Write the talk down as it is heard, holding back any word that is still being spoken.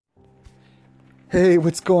Hey,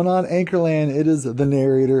 what's going on, Anchorland? It is the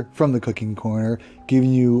narrator from the Cooking Corner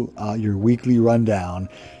giving you your weekly rundown.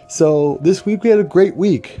 So, this week we had a great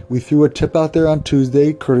week. We threw a tip out there on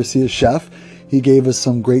Tuesday, courtesy of Chef. He gave us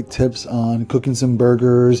some great tips on cooking some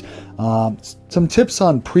burgers, some tips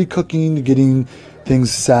on pre cooking, getting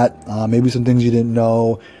things set, maybe some things you didn't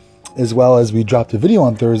know, as well as we dropped a video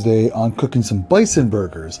on Thursday on cooking some bison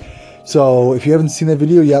burgers. So, if you haven't seen that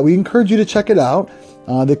video yet, we encourage you to check it out.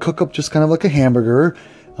 They cook up just kind of like a hamburger,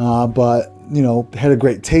 but had a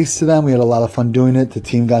great taste to them. We had a lot of fun doing it. The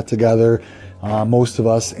team got together, most of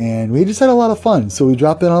us, and we just had a lot of fun. So we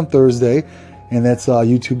dropped it on Thursday, and that's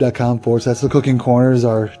youtube.com/the Cooking Corner is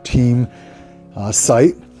our team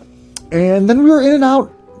site. And then we were in and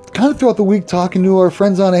out kind of throughout the week talking to our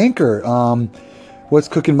friends on Anchor. What's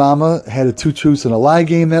Cooking Mama had a two truths and a lie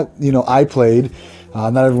game that I played.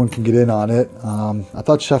 Not everyone can get in on it. I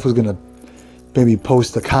thought Chef was gonna maybe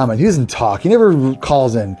post a comment. He doesn't talk. He never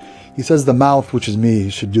calls in. He says the mouth, which is me,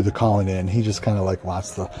 should do the calling in. He just kind of like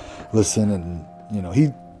wants to listen and, he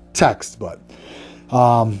texts, but,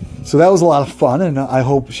 so that was a lot of fun, and I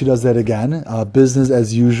hope she does that again. Business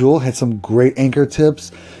as usual had some great Anchor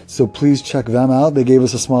tips, so please check them out. They gave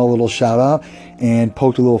us a small little shout out and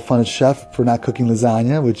poked a little fun at Chef for not cooking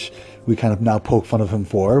lasagna, which we kind of now poke fun of him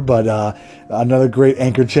for, but another great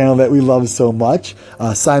Anchor channel that we love so much.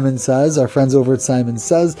 Simon Says, our friends over at Simon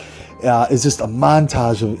Says, is just a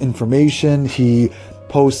montage of information. He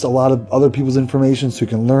posts a lot of other people's information so you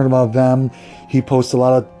can learn about them. He posts a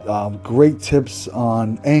lot of great tips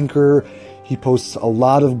on Anchor. He posts a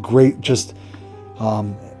lot of great just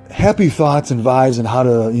happy thoughts and vibes and how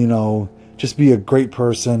to, just be a great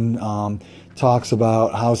person. Talks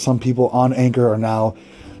about how some people on Anchor are now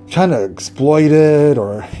trying to exploit it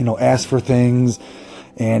or, ask for things.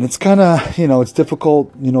 And it's kind of, it's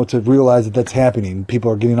difficult, to realize that that's happening.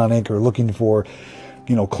 People are getting on Anchor looking for,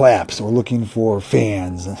 claps or looking for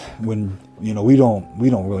fans when, we don't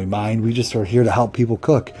really mind. We just are here to help people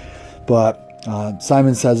cook. But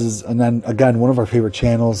Simon Says and then again, one of our favorite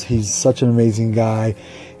channels. He's such an amazing guy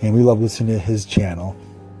and we love listening to his channel.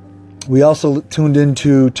 We also tuned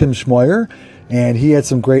into Tim Schmoyer, and he had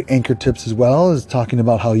some great Anchor tips as well, as talking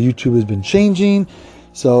about how YouTube has been changing.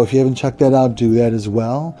 So if you haven't checked that out, do that as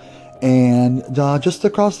well. And just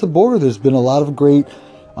across the board, there's been a lot of great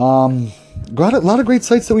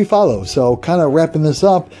sites that we follow. So kind of wrapping this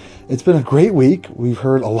up, it's been a great week. We've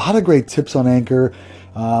heard a lot of great tips on Anchor.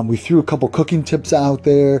 We threw a couple cooking tips out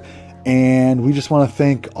there, and we just want to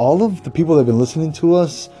thank all of the people that have been listening to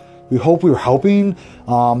us. We hope we were helping.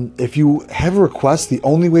 If you have a request, the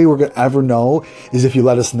only way we're going to ever know is if you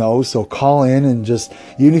let us know. So call in and just,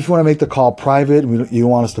 even if you want to make the call private, you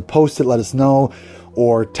want us to post it, let us know.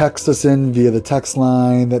 Or text us in via the text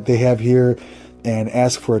line that they have here and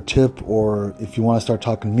ask for a tip. Or if you want to start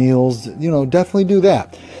talking meals, definitely do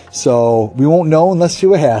that. So we won't know unless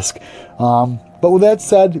you ask. But with that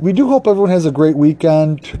said, we do hope everyone has a great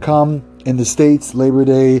weekend to come. In the States, Labor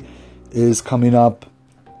Day is coming up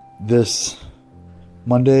this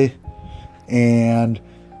Monday, and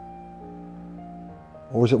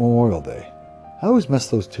or was it Memorial Day? I always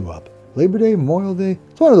mess those two up. Labor Day, Memorial Day,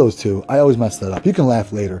 it's one of those two. I always mess that up. You can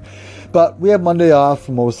laugh later. But we have Monday off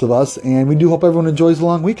for most of us, and we do hope everyone enjoys the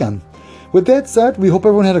long weekend. With that said, we hope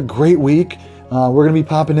everyone had a great week. We're going to be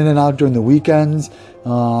popping in and out during the weekends,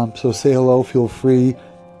 so say hello, feel free,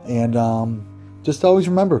 and just always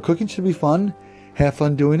remember, cooking should be fun. Have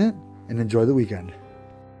fun doing it, and enjoy the weekend.